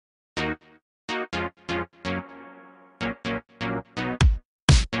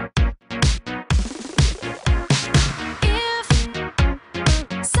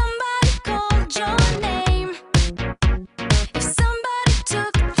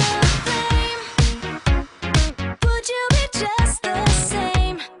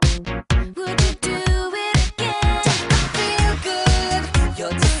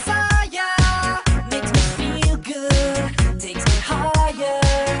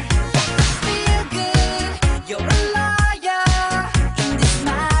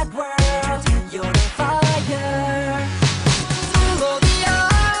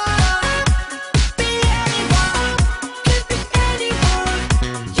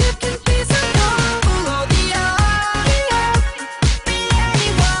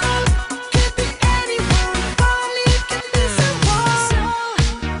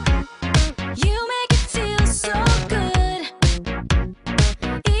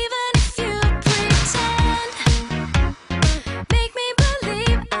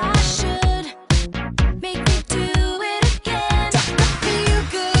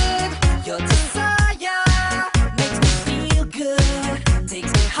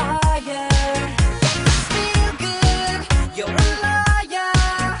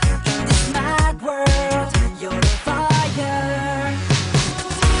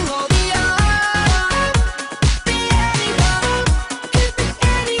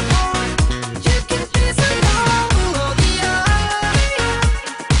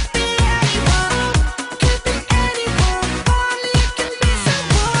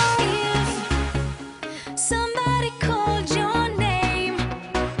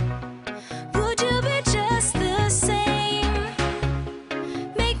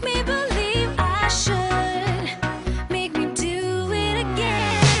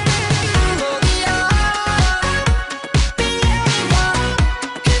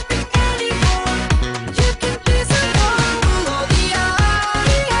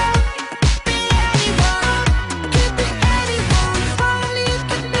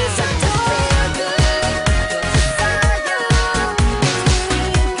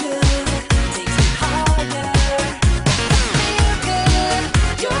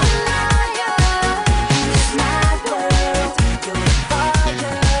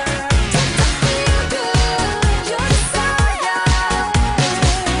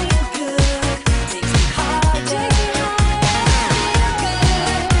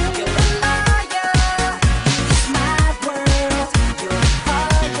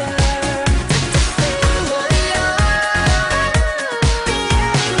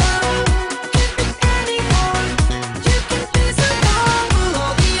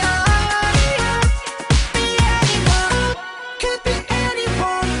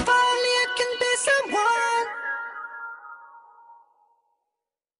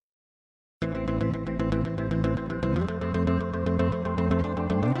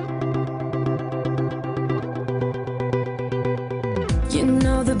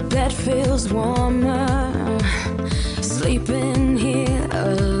bed feels warmer, sleeping here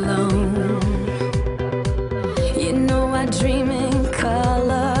alone. You know I dream in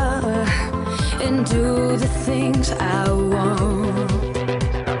color and do the things I want.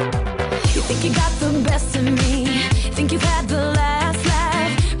 You think you got the best of me, think you've had the last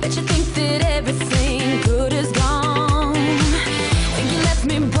laugh, bet you think that everything good is gone. Think you left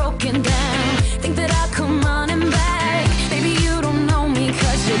me broken down, think that I'll come running back. Maybe you don't know me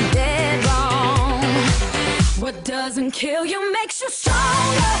 'cause you're dead wrong. What doesn't kill you makes you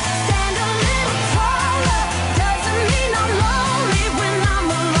stronger.